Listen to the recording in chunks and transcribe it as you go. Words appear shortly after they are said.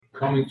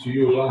coming to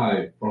you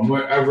live from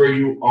wherever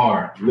you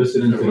are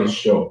listening to this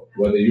show.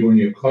 Whether you're in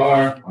your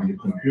car, on your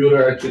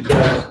computer, at your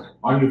desk,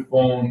 on your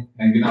phone,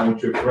 hanging out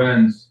with your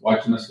friends,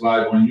 watching us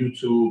live on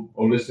YouTube,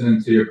 or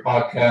listening to your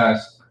podcast,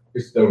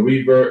 it's the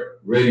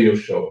Revert Radio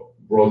Show,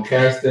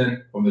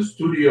 broadcasting from the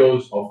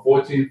studios of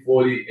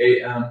 1440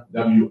 AM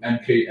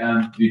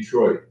WMKM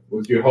Detroit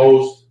with your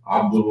host,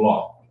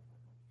 Abdullah.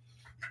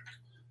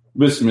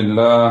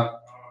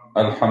 Bismillah,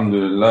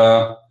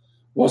 alhamdulillah,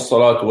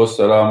 wassalatu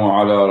wassalamu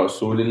ala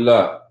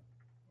rasulillah.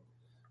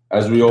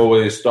 As we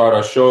always start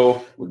our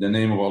show with the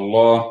name of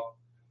Allah,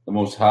 the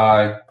Most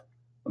High,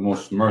 the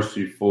Most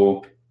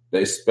Merciful,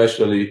 the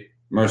Especially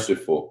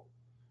Merciful.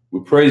 We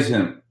praise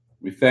Him,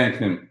 we thank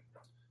Him,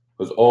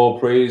 because all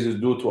praise is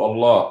due to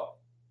Allah,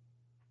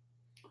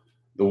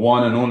 the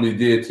one and only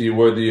deity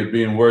worthy of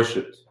being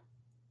worshipped.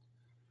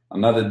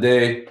 Another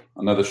day,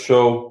 another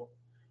show.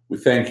 We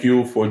thank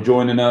you for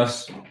joining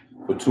us,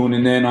 for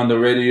tuning in on the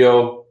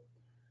radio,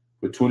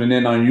 for tuning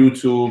in on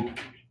YouTube.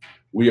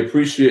 We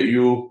appreciate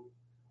you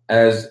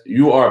as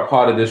you are a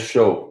part of this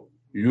show.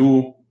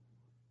 You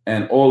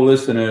and all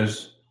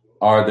listeners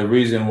are the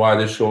reason why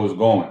this show is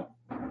going.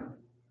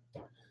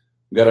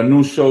 We got a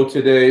new show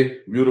today,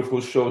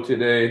 beautiful show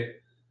today.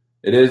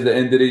 It is the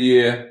end of the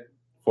year.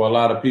 For a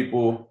lot of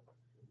people,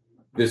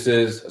 this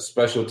is a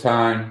special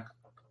time.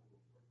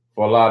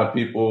 For a lot of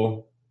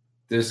people,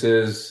 this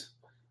is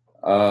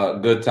a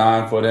good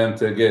time for them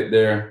to get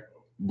their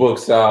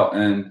books out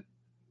and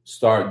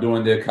start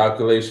doing their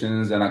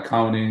calculations and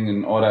accounting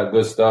and all that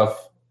good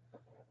stuff.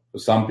 For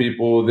some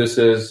people, this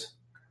is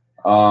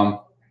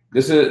a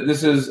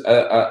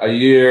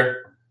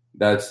year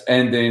that's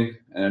ending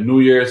and a new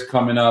year is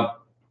coming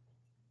up,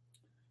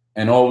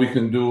 and all we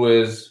can do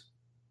is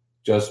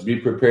just be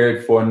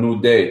prepared for a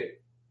new day.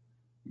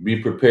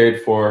 Be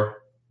prepared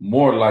for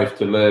more life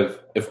to live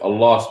if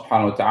Allah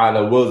subhanahu wa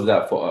ta'ala wills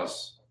that for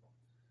us.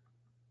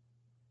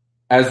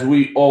 As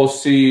we all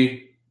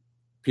see,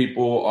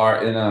 people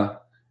are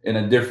in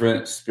a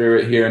different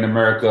spirit here in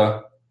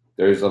America.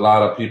 There's a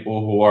lot of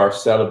people who are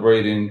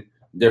celebrating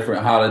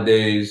different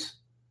holidays,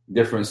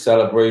 different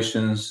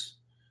celebrations.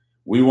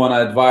 We want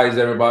to advise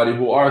everybody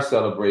who are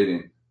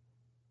celebrating,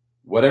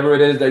 whatever it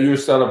is that you're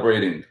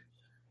celebrating,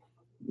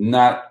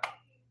 not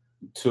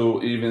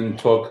to even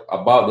talk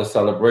about the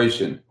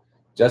celebration,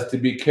 just to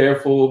be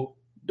careful.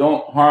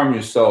 Don't harm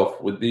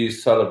yourself with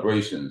these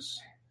celebrations.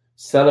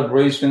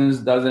 Celebrations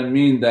doesn't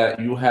mean that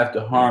you have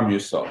to harm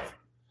yourself,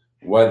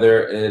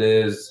 whether it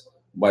is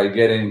by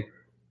getting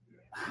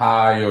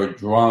high or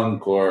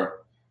drunk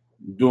or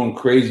doing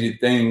crazy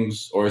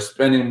things or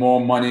spending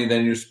more money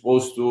than you're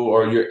supposed to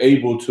or you're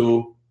able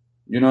to.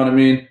 You know what I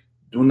mean?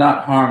 Do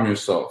not harm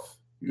yourself.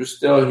 You're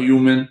still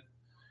human.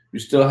 You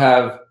still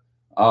have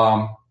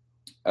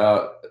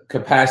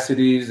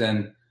capacities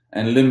and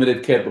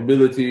limited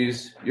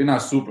capabilities. You're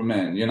not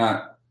Superman. You're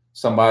not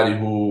somebody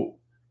who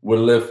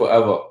will live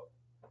forever.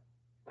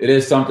 It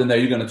is something that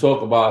you're going to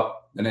talk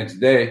about the next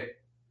day,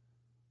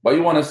 but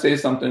you want to say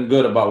something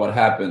good about what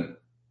happened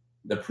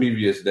the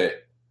previous day.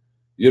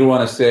 You don't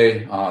want to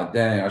say, oh,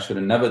 dang, I should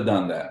have never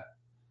done that.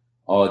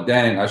 Oh,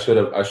 dang, I should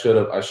have.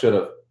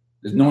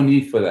 There's no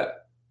need for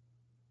that.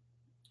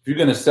 If you're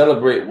going to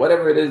celebrate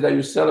whatever it is that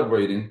you're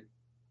celebrating,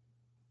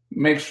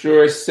 make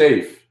sure it's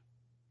safe.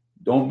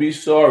 Don't be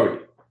sorry.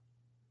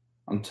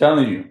 I'm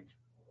telling you,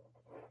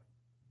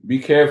 be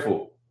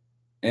careful.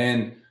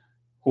 And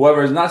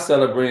whoever is not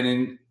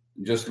celebrating,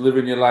 just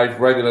living your life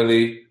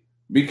regularly,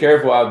 be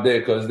careful out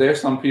there, because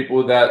there's some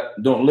people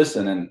that don't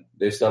listen and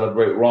they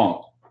celebrate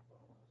wrong.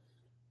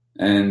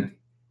 And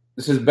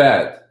this is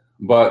bad,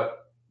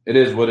 but it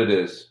is what it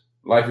is.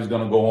 Life is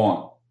going to go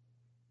on.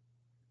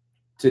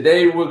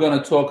 Today we're going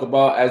to talk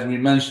about, as we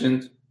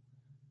mentioned,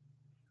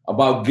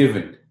 about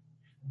giving.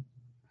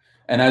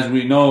 And as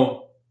we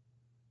know,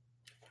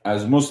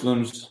 as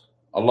Muslims,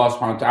 Allah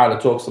subhanahu wa ta'ala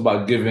talks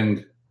about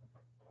giving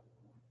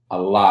a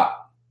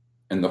lot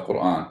in the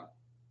Quran.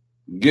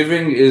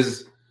 Giving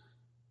is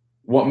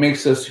what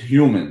makes us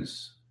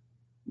humans.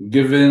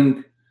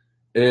 Giving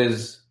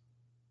is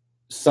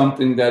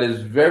something that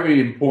is very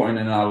important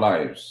in our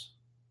lives.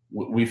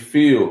 We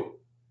feel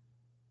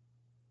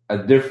a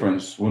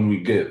difference when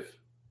we give.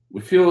 We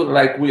feel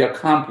like we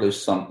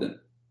accomplished something.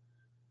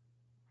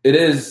 It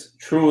is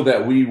true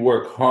that we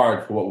work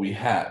hard for what we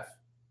have.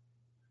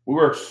 We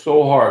work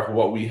so hard for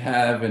what we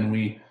have, and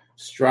we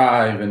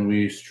strive and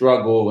we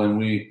struggle and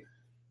we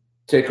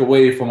take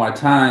away from our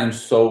time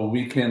so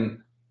we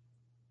can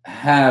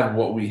have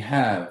what we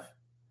have.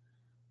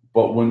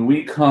 But when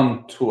we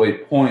come to a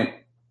point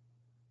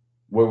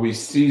where we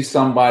see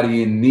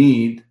somebody in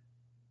need,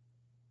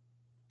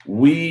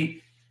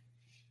 we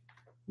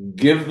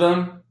give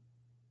them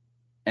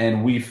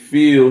and we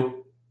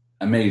feel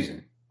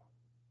amazing.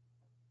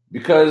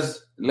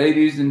 Because,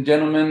 ladies and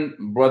gentlemen,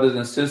 brothers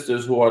and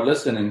sisters who are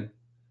listening,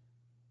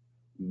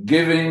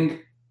 giving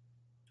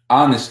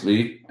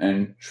honestly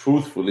and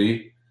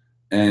truthfully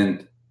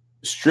and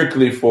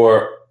strictly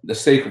for the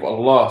sake of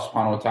Allah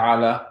subhanahu wa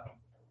ta'ala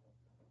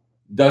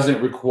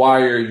doesn't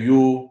require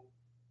you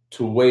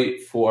to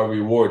wait for a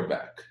reward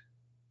back.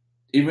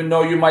 Even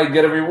though you might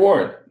get a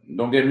reward,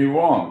 don't get me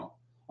wrong.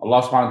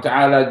 Allah subhanahu wa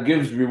ta'ala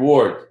gives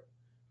reward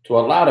to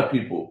a lot of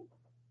people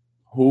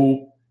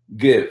who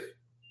give.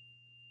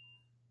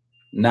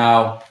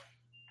 Now,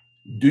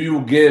 do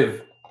you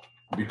give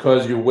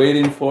because you're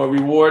waiting for a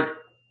reward?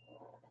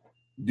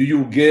 Do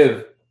you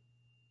give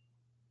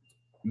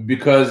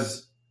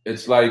because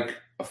it's like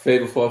a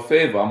favor for a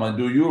favor? I'm going to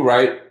do you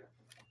right,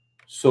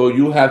 so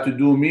you have to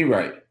do me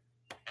right.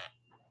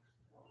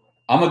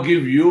 I'm going to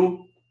give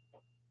you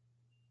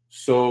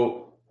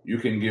so you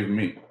can give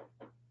me.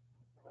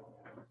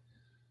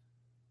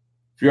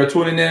 If you're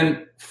tuning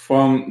in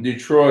from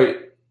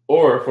Detroit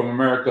or from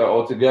America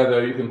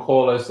altogether, you can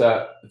call us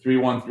at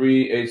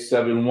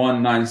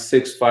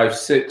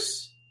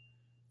 313-871-9656.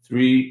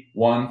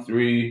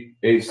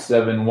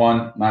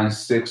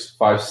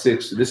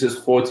 313-871-9656. This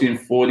is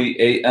 1440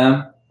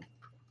 AM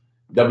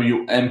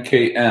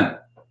WMKM.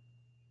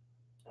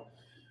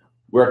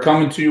 We're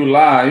coming to you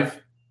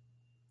live,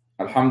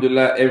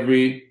 alhamdulillah,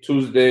 every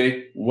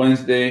Tuesday,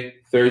 Wednesday,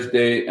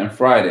 Thursday, and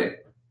Friday,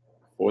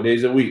 4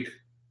 days a week.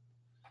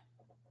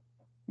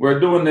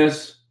 We're doing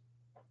this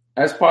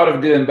as part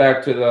of getting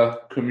back to the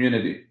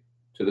community,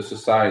 to the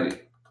society.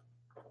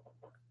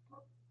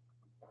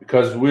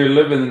 Because we're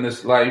living in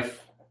this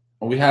life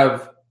and we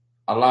have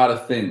a lot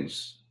of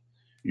things.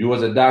 You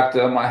as a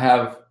doctor might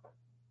have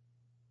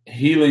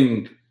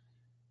healing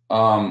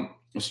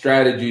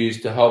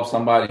strategies to help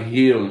somebody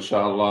heal,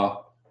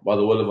 inshallah, by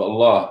the will of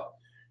Allah.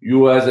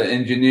 You as an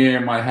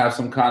engineer might have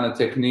some kind of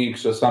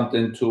techniques or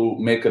something to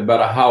make a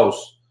better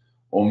house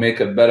or make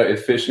a better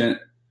efficient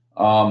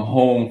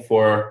home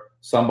for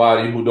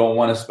somebody who don't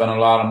want to spend a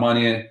lot of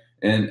money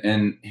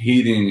in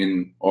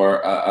heating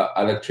or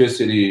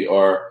electricity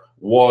or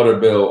water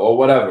bill or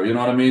whatever. You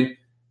know what I mean?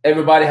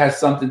 Everybody has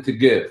something to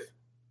give.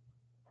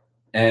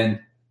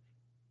 And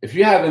if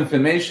you have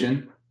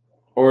information,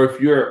 or if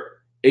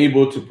you're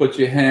able to put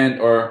your hand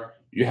or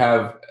you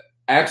have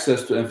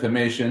access to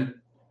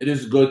information, it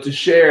is good to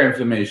share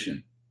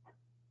information.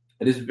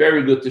 It is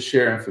very good to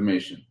share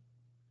information.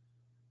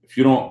 If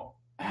you don't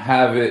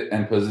have it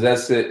and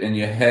possess it in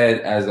your head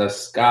as a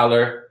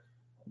scholar,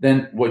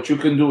 then what you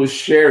can do is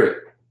share it.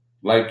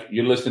 Like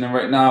you're listening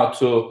right now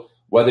to,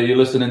 whether you're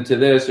listening to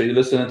this or you're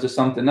listening to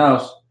something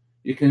else,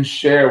 you can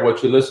share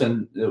what you're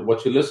listening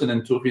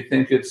to if you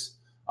think it's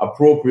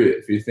appropriate,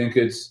 if you think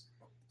it's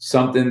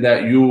something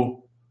that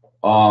you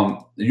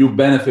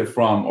benefit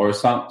from, or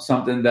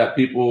something that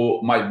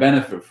people might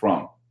benefit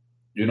from.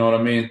 You know what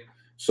I mean?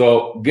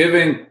 So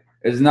giving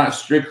is not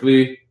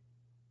strictly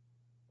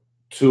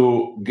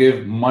to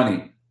give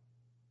money.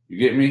 You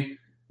get me?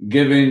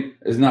 Giving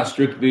is not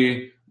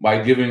strictly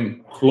by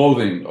giving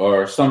clothing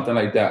or something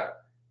like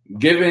that.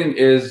 Giving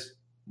is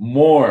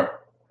more,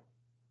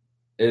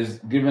 is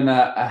giving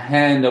a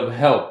hand of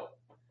help.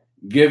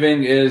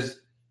 Giving is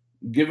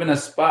giving a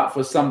spot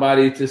for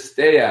somebody to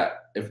stay at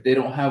if they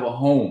don't have a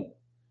home.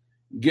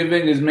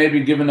 Giving is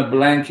maybe giving a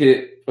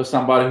blanket for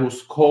somebody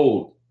who's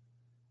cold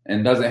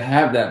and doesn't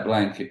have that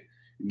blanket.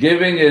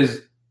 Giving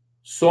is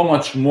so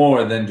much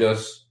more than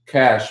just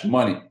cash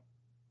money.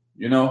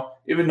 You know,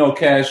 even though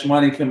cash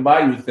money can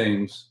buy you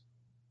things,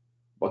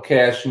 but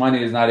cash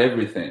money is not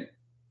everything.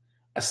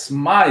 A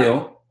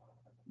smile,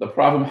 the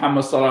Prophet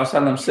Muhammad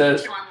ﷺ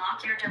says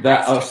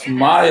that a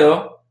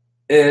smile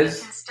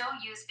is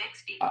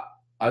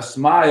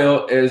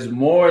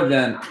more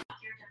than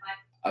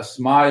a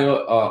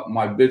smile.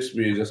 My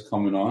Bixby is just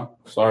coming on.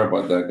 Sorry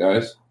about that,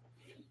 guys.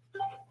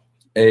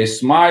 A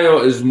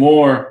smile is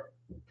more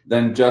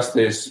than just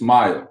a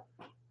smile.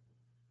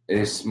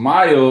 A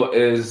smile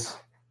is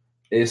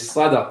a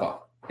sadaqah,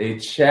 a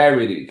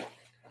charity.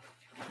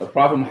 The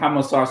Prophet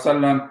Muhammad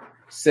ﷺ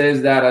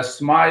says that a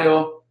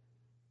smile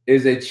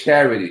is a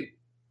charity.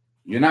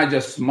 You're not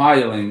just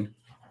smiling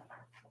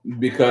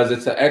because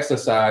it's an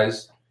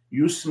exercise.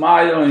 You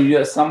smile and you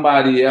let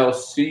somebody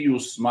else see you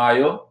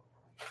smile.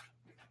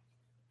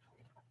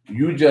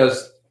 You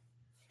just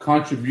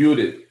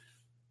contributed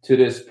to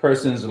this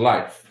person's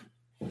life.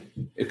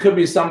 It could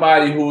be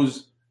somebody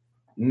who's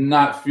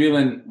not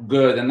feeling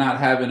good and not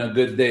having a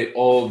good day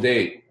all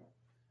day.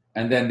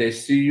 And then they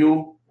see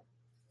you,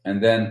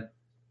 and then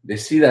they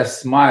see that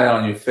smile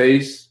on your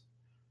face,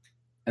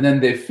 and then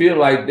they feel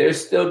like they're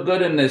still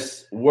good in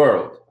this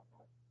world.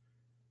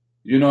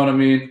 You know what I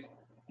mean?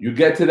 You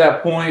get to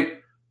that point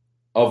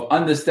of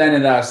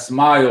understanding that a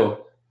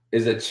smile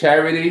is a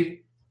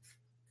charity.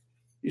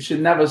 You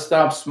should never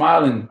stop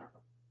smiling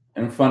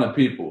in front of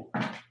people.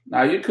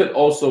 Now, you could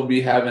also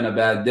be having a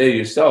bad day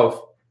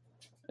yourself.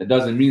 It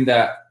doesn't mean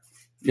that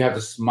you have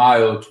to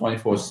smile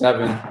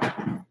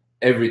 24/7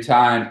 every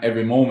time,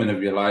 every moment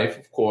of your life.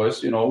 Of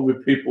course, you know,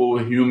 we're people,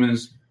 we're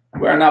humans.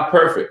 We're not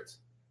perfect.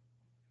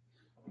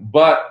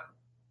 But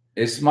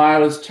a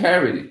smile is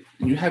charity.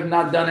 You have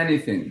not done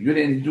anything. You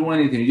didn't do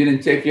anything. You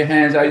didn't take your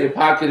hands out of your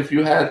pocket if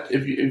you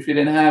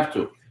didn't have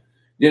to.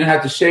 You didn't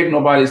have to shake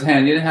nobody's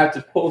hand. You didn't have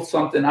to pull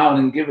something out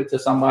and give it to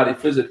somebody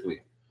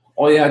physically.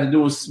 All you had to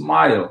do was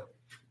smile.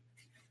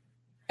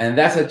 And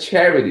that's a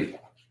charity.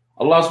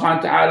 Allah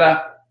subhanahu wa ta'ala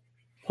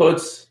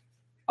puts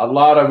a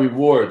lot of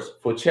rewards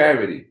for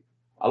charity.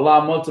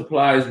 Allah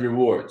multiplies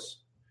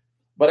rewards.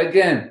 But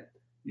again,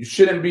 you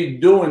shouldn't be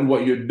doing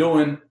what you're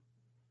doing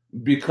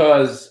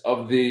because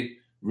of the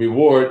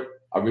reward.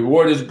 A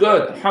reward is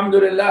good,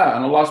 alhamdulillah,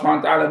 and Allah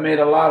subhanahu wa ta'ala made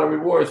a lot of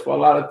rewards for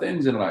a lot of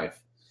things in life.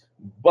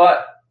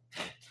 But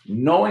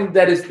knowing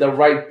that it's the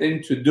right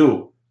thing to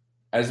do,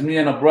 as me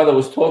and a brother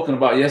was talking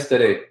about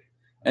yesterday,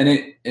 and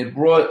it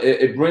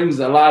brings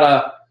a lot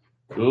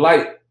of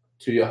light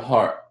to your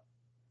heart.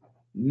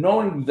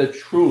 Knowing the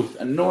truth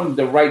and knowing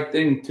the right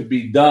thing to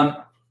be done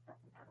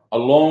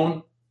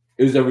alone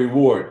is a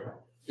reward.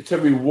 It's a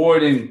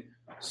rewarding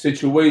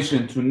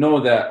situation to know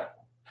that,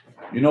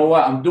 you know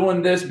what, I'm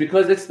doing this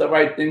because it's the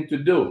right thing to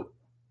do.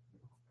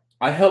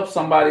 I help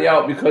somebody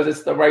out because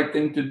it's the right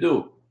thing to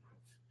do.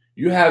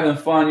 You're having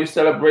fun, you're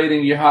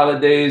celebrating your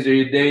holidays or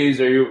your days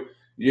or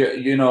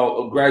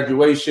your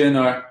graduation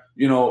or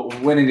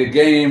winning a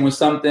game or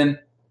something.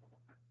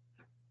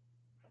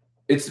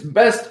 It's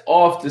best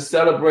off to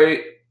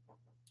celebrate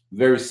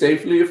very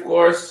safely, of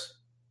course,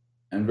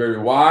 and very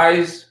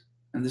wise,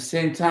 at the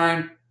same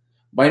time,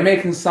 by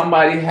making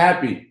somebody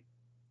happy,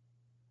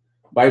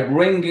 by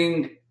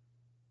bringing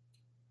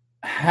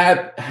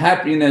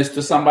happiness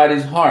to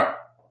somebody's heart.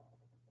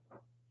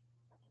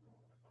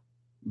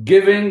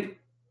 Giving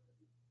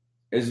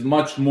is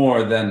much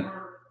more than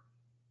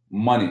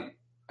money.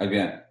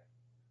 Again,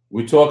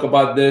 we talk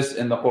about this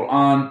in the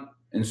Quran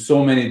in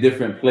so many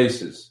different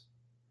places.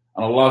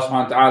 And Allah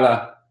subhanahu wa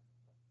ta'ala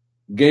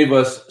gave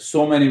us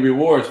so many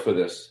rewards for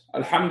this.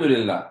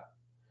 Alhamdulillah.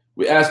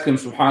 We ask Him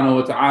subhanahu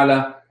wa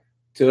ta'ala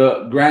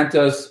to grant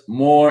us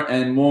more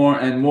and more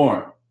and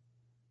more.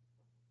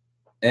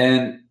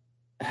 And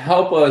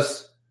help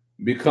us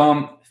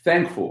become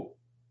thankful.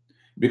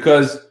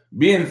 Because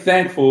being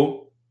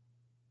thankful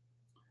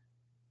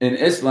in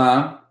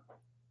Islam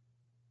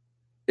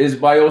is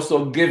by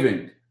also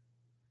giving.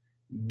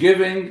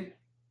 Giving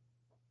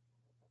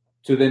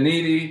to the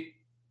needy,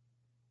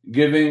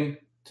 giving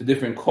to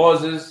different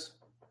causes,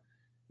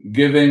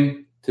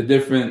 giving to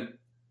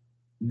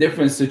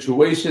different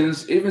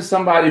situations, even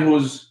somebody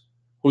who's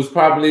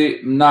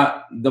probably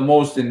not the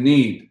most in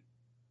need,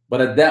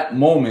 but at that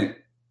moment,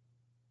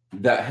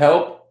 that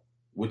help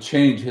would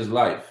change his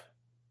life.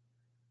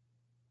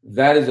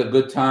 That is a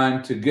good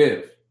time to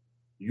give.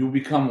 You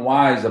become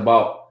wise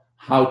about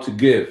how to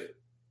give.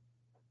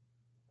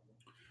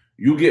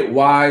 You get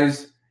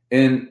wise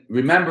in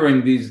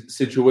remembering these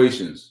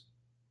situations.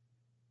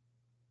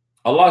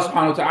 Allah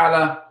subhanahu wa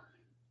ta'ala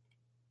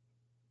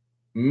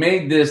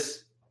made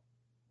this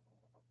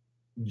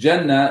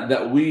Jannah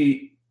that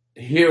we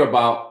hear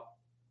about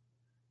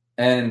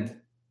and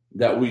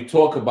that we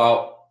talk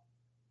about,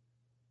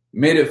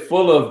 made it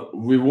full of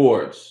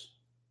rewards.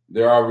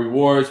 There are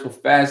rewards for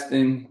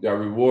fasting. There are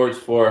rewards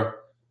for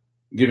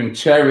giving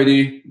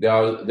charity. There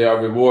are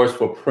rewards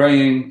for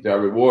praying. There are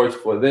rewards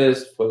for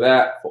this, for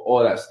that, for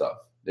all that stuff.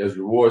 There's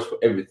rewards for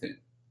everything.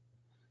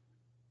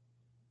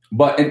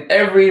 But in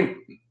every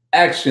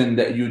action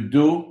that you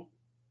do,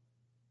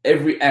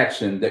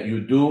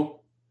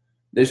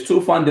 there's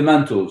two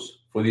fundamentals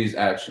for these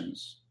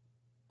actions.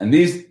 And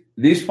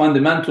these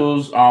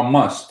fundamentals are a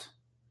must.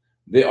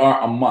 They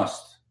are a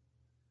must.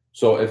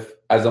 So if,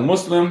 as a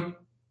Muslim,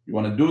 you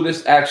want to do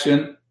this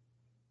action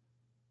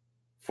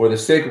for the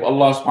sake of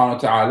Allah subhanahu wa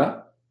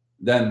ta'ala,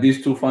 then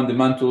these two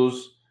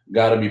fundamentals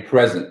got to be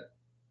present.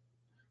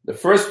 The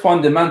first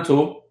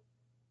fundamental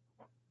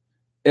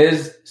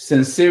is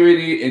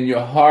sincerity in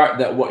your heart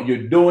that what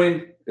you're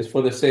doing is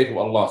for the sake of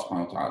Allah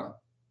subhanahu wa ta'ala.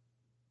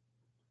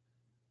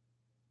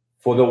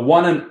 For the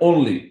one and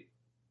only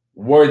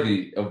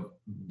worthy of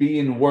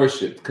being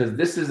worshipped, because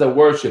this is a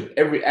worship.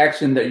 Every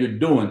action that you're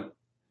doing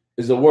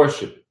is a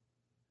worship.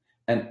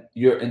 And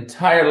your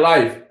entire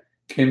life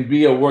can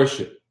be a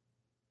worship.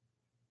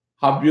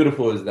 How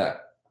beautiful is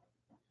that?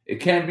 It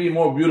can't be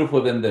more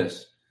beautiful than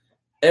this.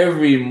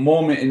 Every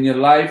moment in your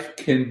life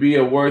can be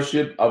a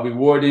worship, a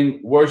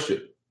rewarding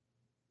worship.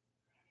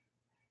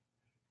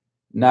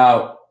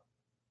 Now,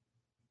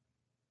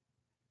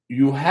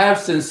 you have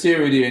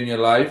sincerity in your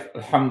life,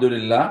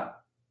 alhamdulillah.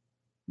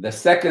 The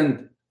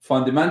second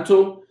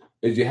fundamental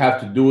is you have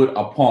to do it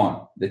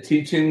upon the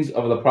teachings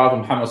of the Prophet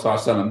Muhammad sallallahu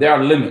alaihi wasallam. There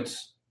are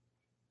limits.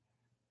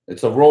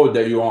 It's a road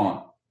that you're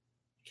on.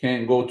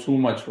 Can't go too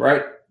much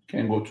right,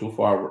 can't go too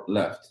far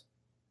left.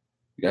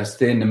 You got to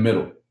stay in the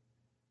middle.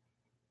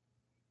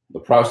 The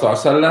Prophet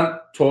ﷺ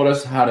taught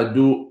us how to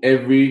do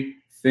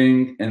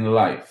everything in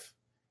life.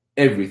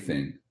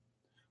 Everything.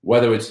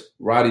 Whether it's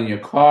riding your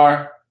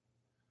car,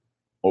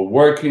 or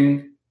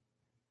working,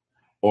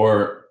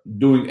 or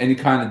doing any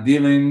kind of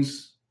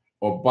dealings,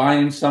 or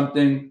buying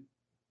something,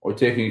 or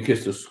taking your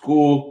kids to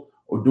school,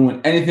 or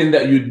doing anything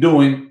that you're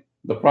doing,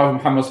 the Prophet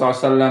Muhammad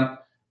ﷺ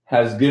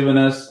has given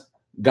us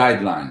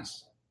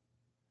guidelines.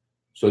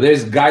 So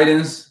there's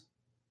guidance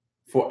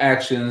for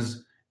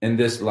actions in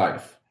this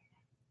life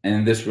and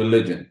in this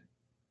religion.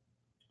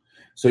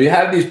 So you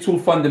have these two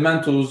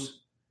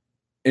fundamentals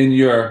in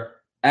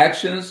your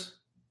actions,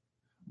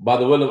 by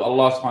the will of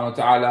Allah subhanahu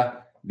wa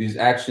ta'ala, these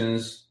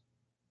actions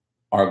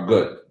are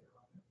good.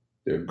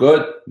 They're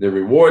good, they're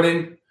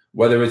rewarding,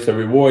 whether it's a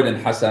reward in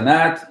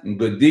hasanat, in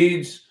good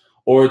deeds,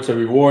 or it's a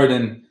reward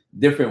in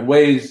different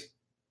ways.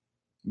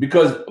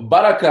 Because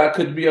barakah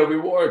could be a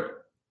reward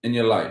in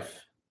your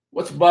life.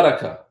 What's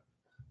barakah?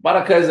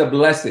 Barakah is a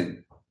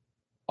blessing.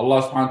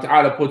 Allah subhanahu wa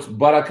ta'ala puts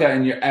barakah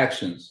in your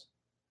actions.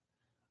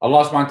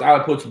 Allah subhanahu wa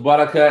ta'ala puts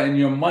barakah in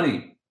your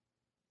money.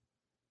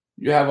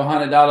 You have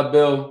 $100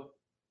 bill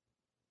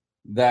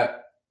that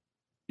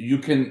you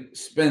can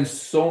spend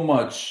so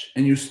much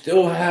and you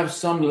still have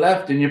some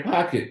left in your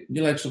pocket.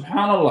 You're like,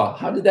 subhanAllah,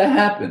 how did that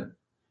happen?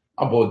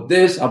 I bought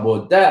this, I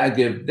bought that, I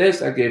gave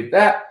this, I gave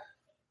that,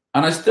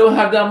 and I still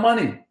have that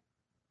money.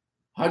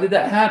 How did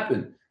that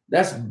happen?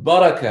 That's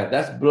barakah,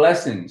 that's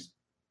blessings.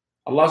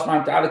 Allah subhanahu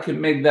wa ta'ala can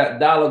make that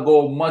dollar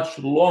go much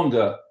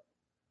longer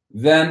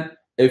than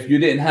if you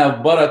didn't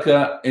have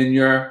barakah in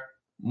your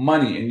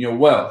money, in your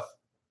wealth.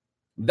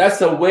 That's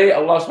the way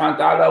Allah subhanahu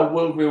wa ta'ala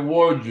will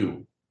reward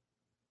you.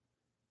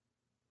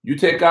 You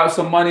take out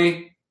some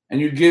money and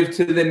you give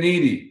to the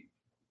needy.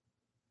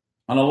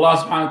 And Allah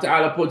subhanahu wa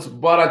ta'ala puts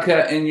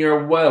barakah in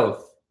your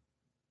wealth.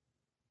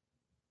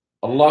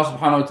 Allah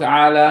subhanahu wa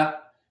ta'ala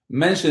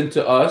mentioned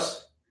to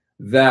us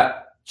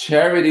that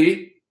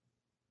charity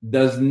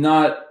does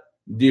not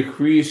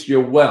decrease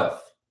your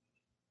wealth.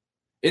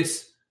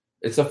 It's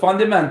a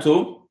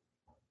fundamental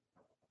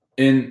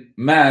in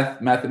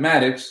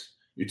mathematics.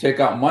 You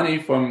take out money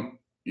from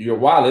your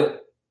wallet.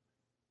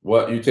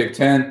 What you take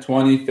 10,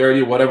 20,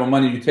 30, whatever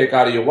money you take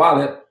out of your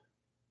wallet,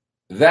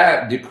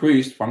 that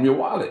decreased from your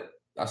wallet.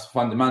 That's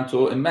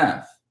fundamental in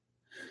math.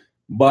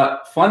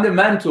 But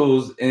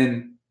fundamentals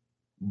in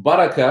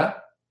barakah,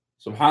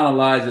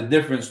 subhanAllah, is a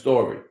different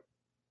story.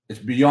 It's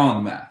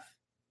beyond math.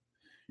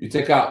 You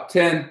take out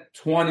 10,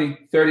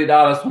 20,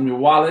 $30 from your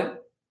wallet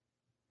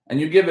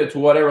and you give it to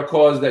whatever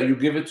cause that you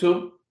give it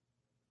to.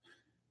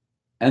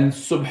 And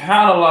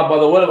subhanAllah, by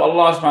the will of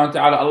Allah subhanahu wa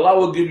ta'ala, Allah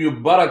will give you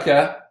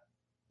barakah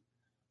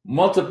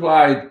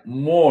multiplied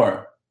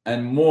more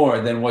and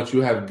more than what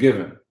you have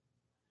given.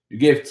 You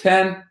gave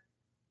 10,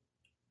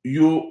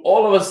 you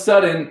all of a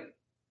sudden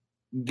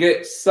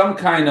get some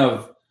kind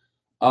of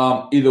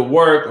either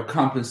work or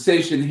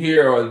compensation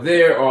here or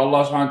there, or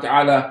Allah subhanahu wa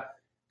ta'ala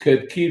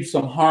could keep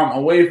some harm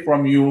away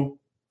from you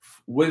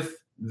with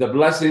the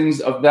blessings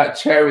of that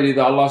charity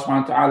that Allah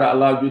subhanahu wa ta'ala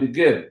allowed you to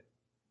give.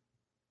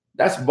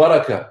 That's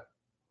barakah.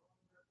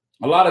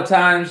 A lot of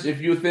times,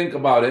 if you think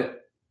about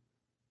it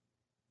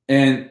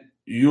and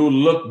you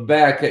look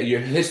back at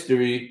your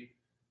history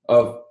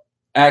of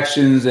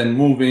actions and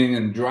moving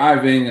and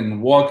driving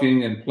and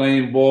walking and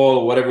playing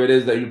ball, whatever it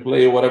is that you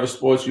play, whatever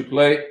sports you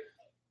play,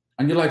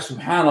 and you're like,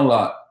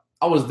 subhanAllah,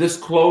 I was this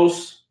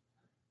close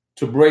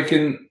to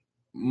breaking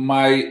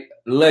my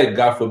leg,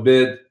 God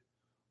forbid,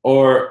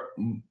 or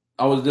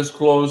I was this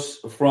close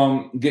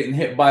from getting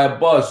hit by a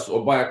bus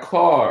or by a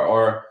car,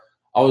 or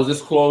I was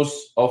this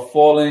close of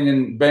falling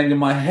and banging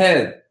my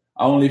head.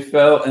 I only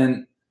fell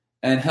and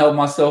held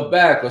myself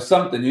back or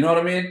something. You know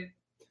what I mean?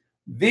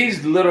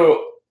 These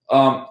little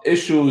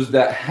issues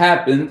that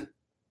happened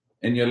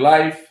in your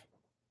life,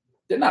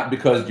 they're not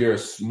because you're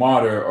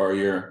smarter or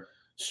you're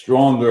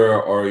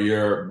stronger or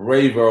you're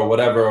braver or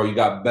whatever, or you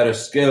got better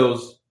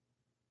skills.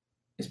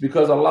 It's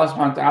because Allah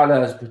subhanahu wa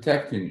ta'ala is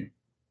protecting you.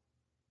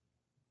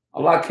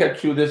 Allah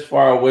kept you this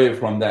far away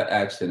from that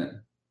accident.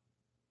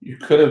 You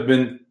could have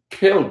been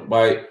killed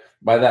by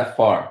that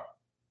far.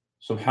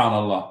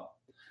 Subhanallah.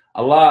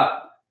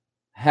 Allah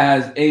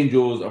has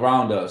angels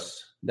around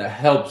us that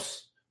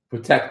helps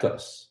protect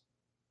us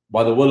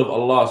by the will of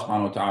Allah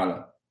subhanahu wa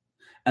ta'ala.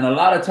 And a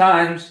lot of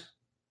times,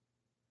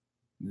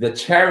 the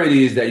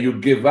charities that you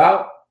give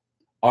out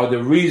are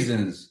the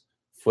reasons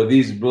for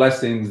these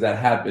blessings that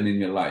happen in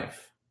your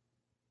life.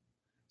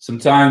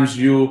 Sometimes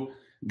you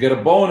get a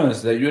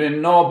bonus that you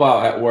didn't know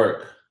about at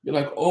work. You're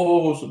like,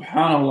 oh,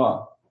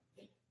 subhanallah.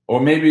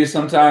 Or maybe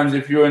sometimes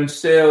if you're in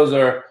sales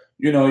or,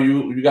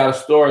 you got a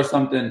store or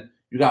something,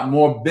 you got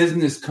more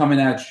business coming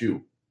at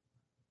you.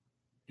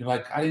 You're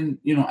like, I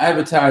didn't,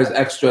 advertise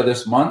extra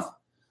this month.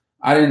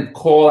 I didn't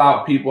call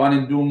out people. I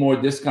didn't do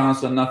more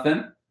discounts or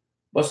nothing.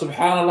 But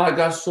subhanAllah, I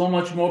got so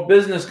much more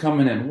business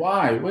coming in.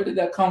 Why? Where did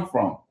that come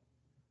from?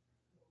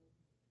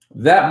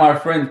 That, my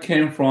friend,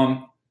 came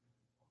from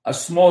a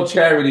small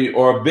charity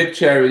or a big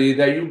charity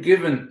that you've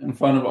given in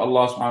front of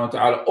Allah subhanahu wa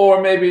ta'ala.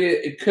 Or maybe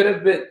it could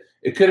have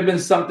been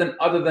something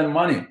other than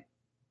money.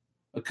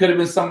 It could have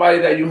been somebody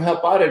that you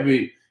help out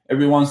every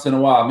once in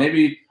a while.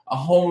 Maybe a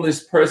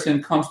homeless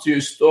person comes to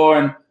your store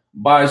and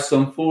buys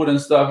some food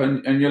and stuff,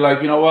 and you're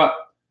like, you know what?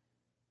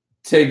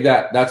 Take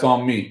that. That's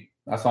on me.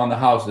 That's on the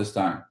house this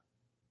time.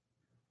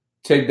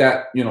 Take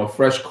that,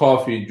 fresh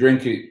coffee,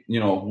 drink it,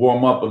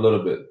 warm up a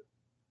little bit.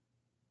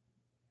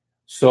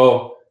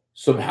 So,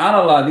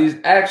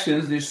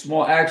 subhanAllah, these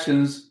small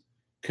actions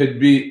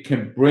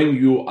can bring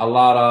you a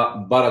lot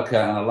of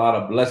barakah and a lot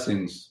of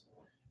blessings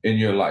in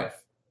your life.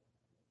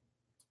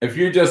 If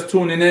you're just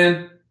tuning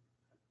in,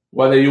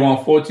 whether you're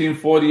on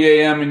 1440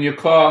 AM in your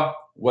car,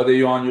 whether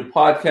you're on your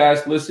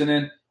podcast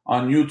listening,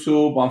 on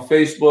YouTube, on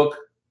Facebook.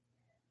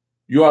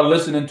 You are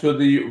listening to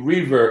the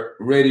Revert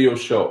Radio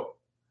Show.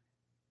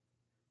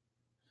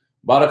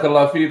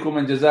 Barakallahu feekum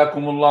and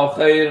jazakumullahu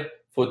khair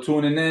for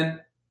tuning in.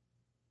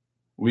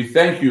 We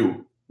thank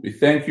you. We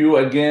thank you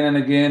again and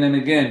again and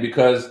again,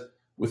 because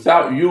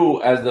without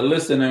you as the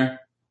listener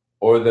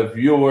or the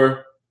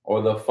viewer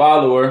or the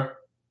follower,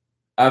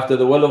 after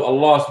the will of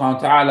Allah subhanahu wa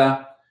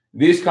ta'ala,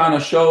 these kind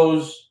of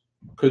shows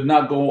could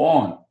not go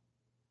on.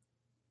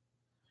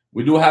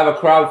 We do have a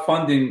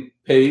crowdfunding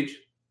page,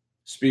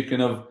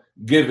 speaking of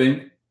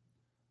giving,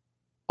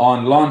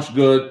 on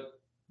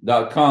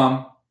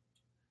launchgood.com.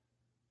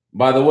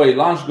 By the way,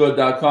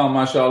 launchgood.com,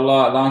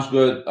 mashallah,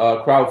 launchgood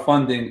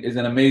crowdfunding is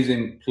an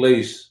amazing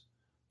place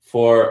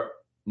for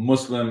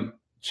Muslim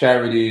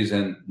charities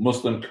and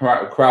Muslim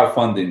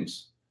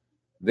crowdfundings.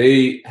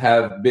 They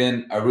have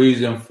been a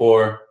reason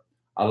for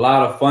a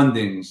lot of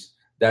fundings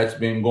that's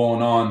been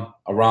going on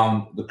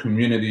around the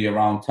community,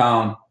 around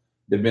town.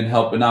 They've been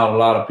helping out a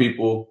lot of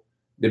people.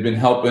 They've been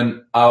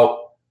helping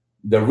out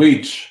the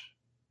reach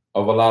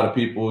of a lot of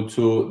people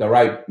to the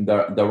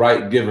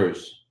right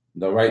givers,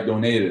 the right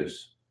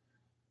donators.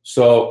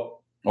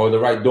 So, or the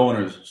right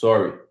donors,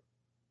 sorry.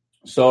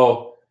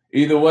 So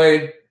either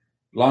way,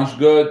 Launch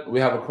Good, we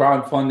have a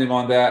crowdfunding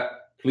on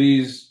that.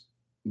 Please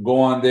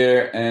go on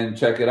there and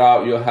check it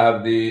out. You'll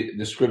have the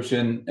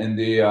description in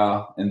the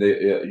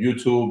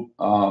YouTube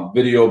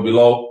video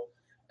below.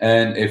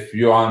 And if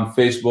you're on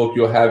Facebook,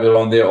 you'll have it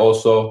on there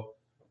also.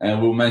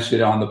 And we'll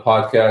mention it on the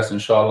podcast,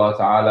 inshallah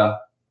ta'ala.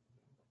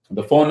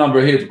 The phone number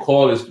here to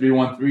call is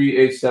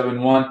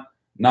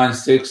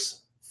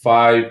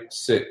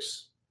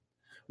 313-871-9656.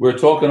 We're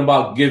talking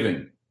about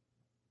giving.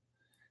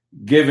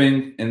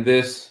 Giving in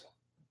this,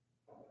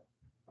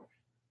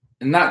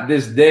 not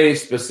this day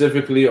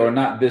specifically, or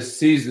not this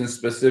season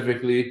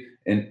specifically,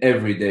 in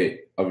every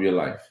day of your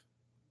life.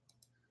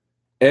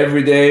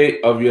 Every day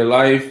of your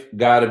life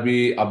got to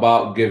be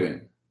about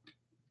giving.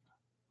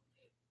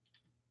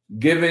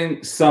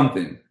 Giving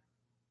something.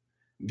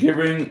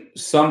 Giving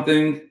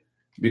something,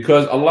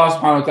 because Allah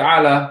subhanahu wa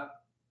ta'ala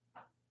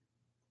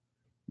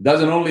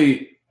doesn't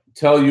only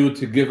tell you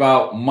to give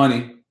out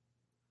money,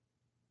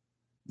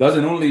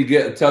 doesn't only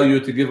tell you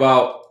to give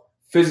out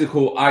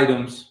physical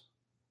items.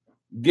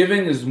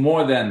 Giving is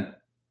more than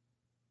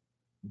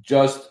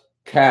just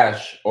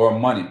cash or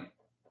money.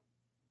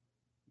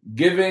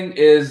 Giving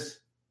is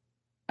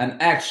an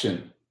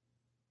action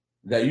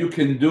that you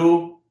can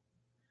do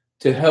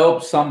to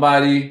help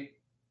somebody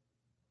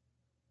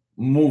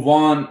move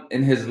on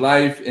in his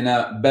life in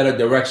a better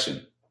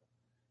direction.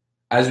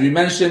 As we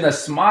mentioned, a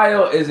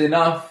smile is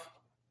enough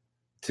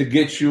to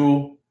get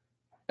you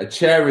a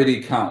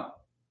charity count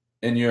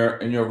in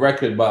your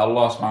record by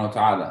Allah subhanahu wa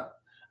ta'ala.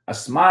 A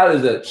smile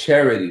is a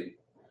charity.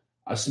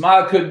 A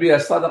smile could be a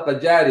sadaqah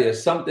jariyah,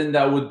 something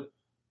that would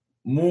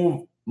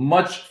move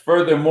much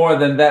further more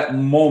than that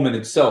moment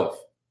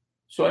itself.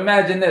 So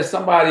imagine this,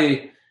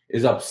 somebody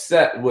is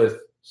upset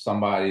with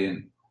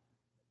somebody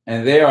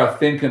and they are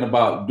thinking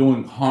about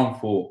doing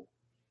harmful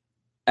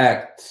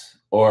acts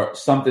or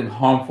something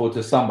harmful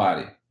to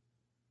somebody.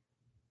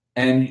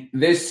 And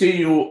they see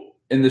you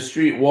in the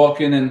street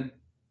walking and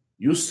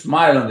you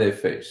smile on their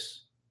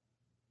face.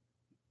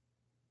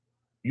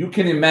 You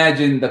can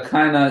imagine the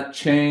kind of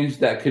change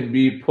that can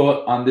be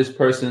put on this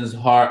person's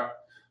heart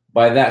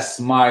by that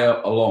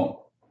smile alone.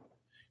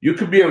 You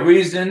could be a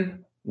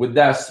reason with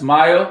that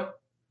smile.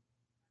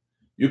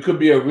 You could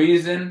be a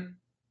reason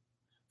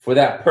for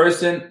that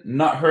person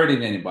not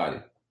hurting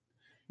anybody.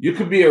 You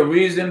could be a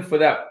reason for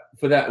that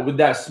with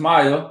that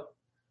smile,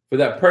 for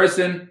that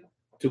person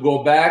to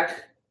go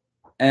back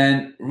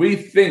and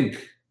rethink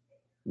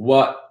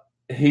what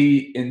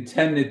he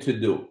intended to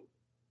do.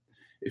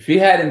 If he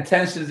had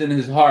intentions in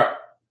his heart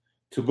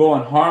to go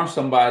and harm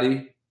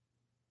somebody,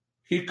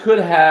 he could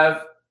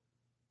have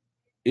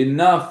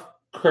enough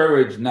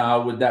courage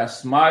now with that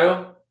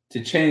smile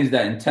to change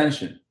that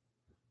intention.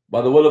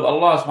 By the will of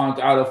Allah subhanahu wa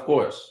ta'ala, of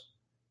course.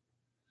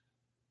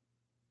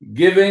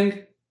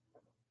 Giving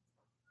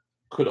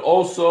could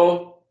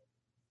also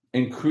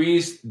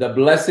increase the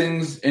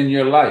blessings in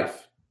your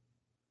life,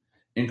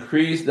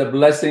 increase the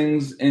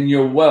blessings in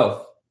your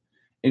wealth,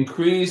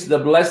 increase the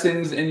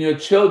blessings in your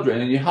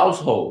children, in your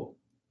household.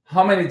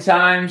 How many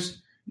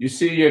times you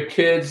see your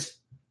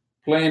kids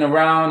playing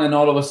around and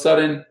all of a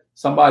sudden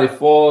somebody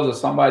falls or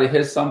somebody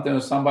hits something or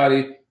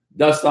somebody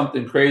does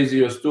something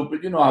crazy or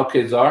stupid? You know how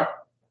kids are.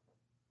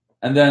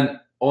 And then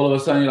all of a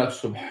sudden you're like,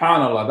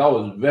 subhanAllah, that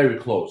was very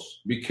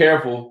close. Be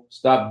careful.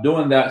 Stop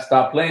doing that.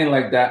 Stop playing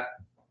like that.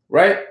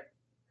 Right?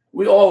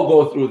 We all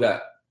go through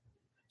that.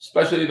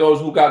 Especially those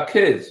who got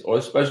kids, or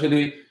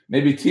especially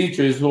maybe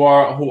teachers who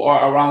are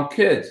around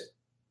kids.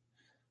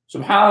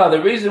 SubhanAllah,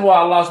 the reason why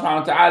Allah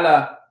subhanahu wa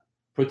ta'ala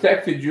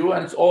protected you,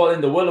 and it's all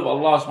in the will of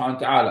Allah subhanahu wa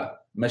ta'ala.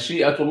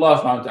 Mashi'atullah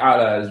subhanahu wa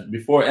ta'ala is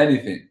before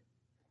anything.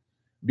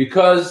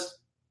 Because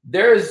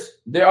there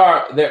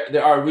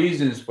are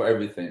reasons for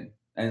everything.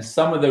 And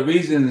some of the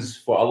reasons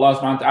for Allah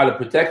subhanahu wa ta'ala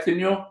protecting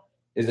you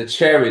is a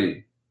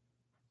charity.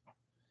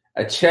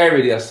 a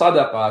charity, a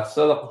sadaqah.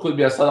 Sadaqah could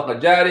be a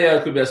sadaqah jariyah,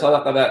 it could be a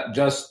sadaqah that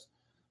just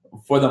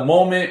for the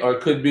moment, or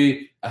it could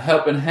be a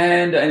helping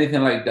hand, or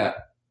anything like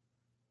that.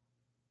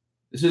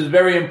 This is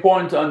very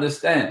important to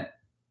understand.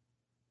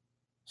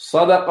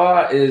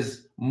 Sadaqah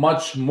is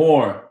much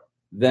more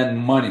than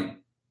money.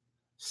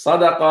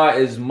 Sadaqah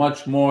is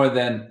much more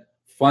than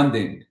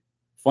funding.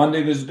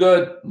 Funding is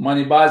good.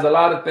 Money buys a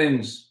lot of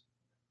things.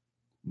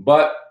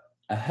 But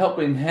a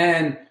helping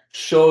hand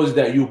shows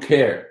that you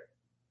care.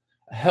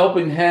 A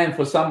helping hand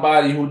for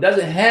somebody who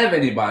doesn't have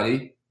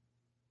anybody,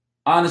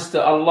 honest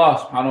to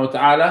Allah subhanahu wa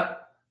ta'ala,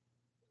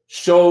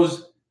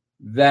 shows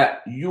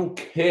that you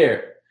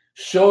care.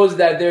 Shows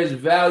that there's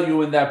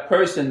value in that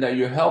person that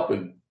you're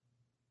helping.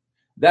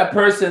 That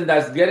person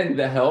that's getting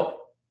the help,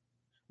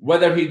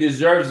 whether he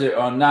deserves it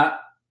or not,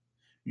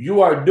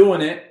 you are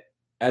doing it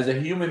as a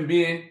human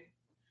being.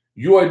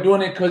 You are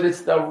doing it because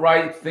it's the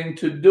right thing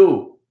to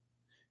do.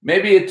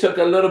 Maybe it took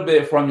a little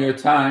bit from your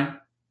time.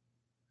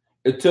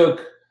 It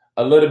took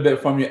a little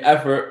bit from your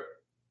effort.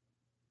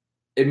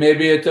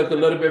 Maybe it took a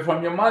little bit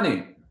from your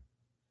money.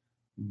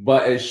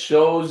 But it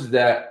shows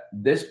that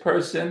this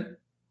person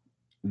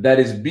that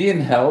is being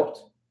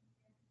helped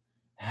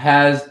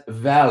has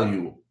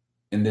value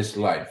in this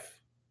life.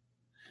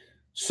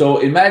 So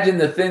imagine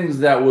the things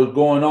that were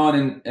going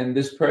on in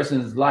this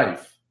person's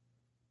life,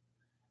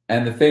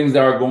 and the things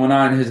that are going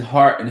on in his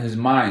heart and his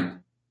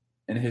mind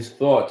and his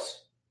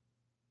thoughts.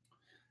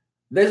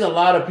 There's a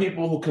lot of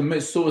people who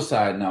commit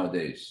suicide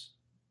nowadays.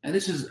 And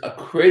this is a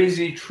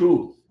crazy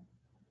truth.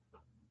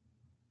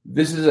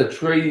 This is a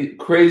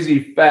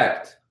crazy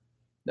fact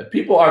that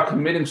people are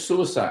committing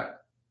suicide.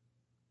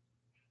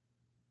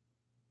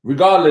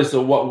 Regardless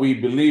of what we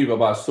believe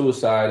about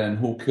suicide and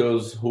who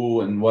kills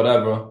who and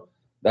whatever,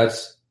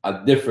 that's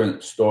a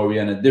different story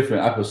and a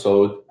different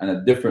episode and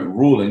a different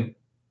ruling.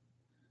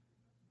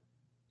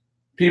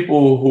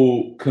 People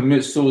who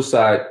commit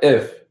suicide,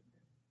 if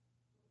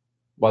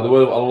by the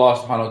will of Allah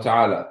subhanahu wa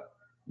ta'ala,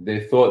 they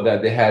thought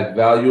that they had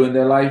value in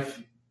their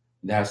life,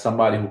 they had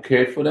somebody who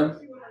cared for them,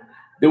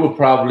 they would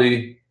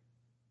probably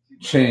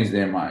change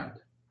their mind.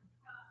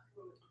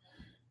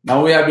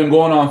 Now, we have been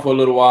going on for a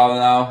little while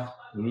now.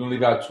 We only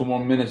got 2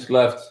 more minutes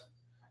left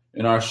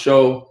in our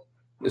show.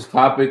 This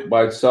topic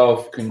by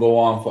itself can go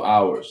on for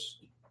hours.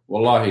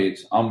 Wallahi,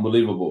 it's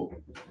unbelievable.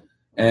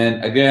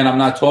 And again, I'm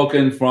not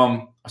talking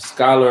from a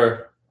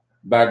scholar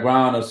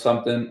background or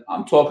something.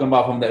 I'm talking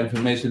about from the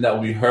information that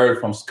we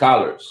heard from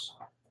scholars.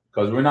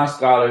 Because we're not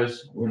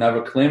scholars. We're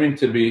never claiming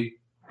to be.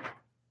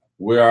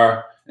 We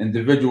are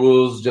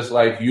individuals just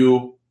like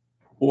you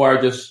who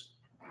are just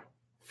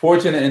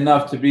fortunate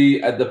enough to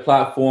be at the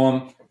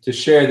platform to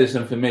share this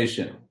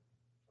information.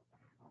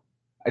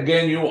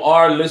 Again, you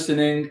are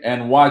listening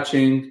and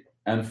watching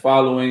and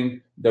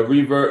following the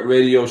Revert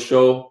Radio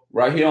Show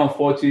right here on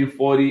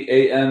 1440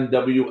 AM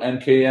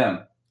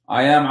WNKM.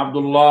 I am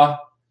Abdullah,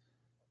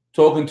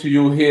 talking to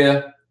you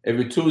here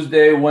every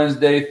Tuesday,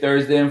 Wednesday,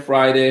 Thursday, and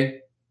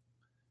Friday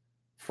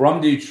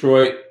from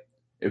Detroit.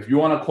 If you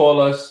want to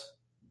call us,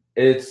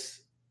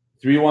 it's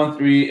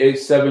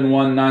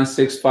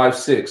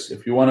 313-871-9656.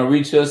 If you want to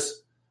reach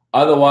us,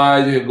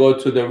 otherwise you can go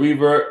to the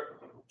Revert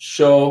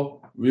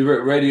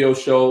Radio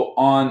Show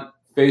on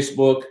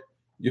Facebook.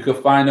 You can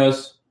find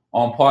us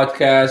on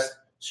podcast,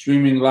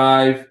 streaming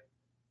live,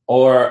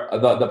 or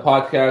the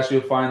podcast,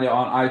 you'll find it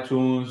on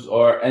iTunes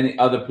or any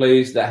other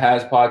place that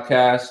has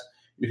podcasts.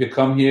 You can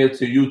come here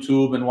to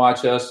YouTube and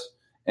watch us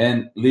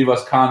and leave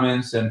us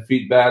comments and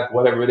feedback,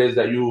 whatever it is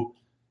that you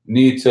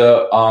need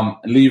to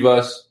leave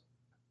us.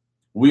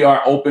 We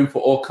are open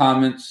for all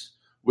comments.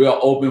 We are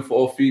open for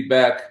all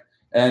feedback.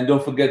 And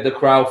don't forget the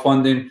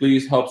crowdfunding.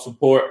 Please help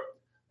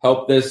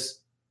this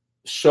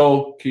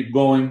show keep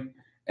going,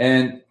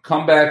 and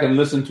come back and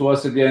listen to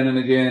us again and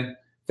again.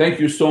 Thank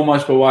you so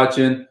much for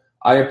watching.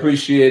 I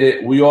appreciate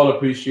it. We all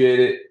appreciate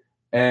it.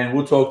 And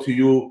we'll talk to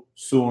you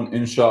soon,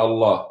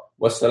 inshallah.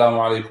 Wassalamu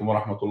alaikum wa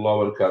rahmatullahi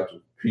wa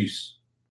barakatuh. Peace.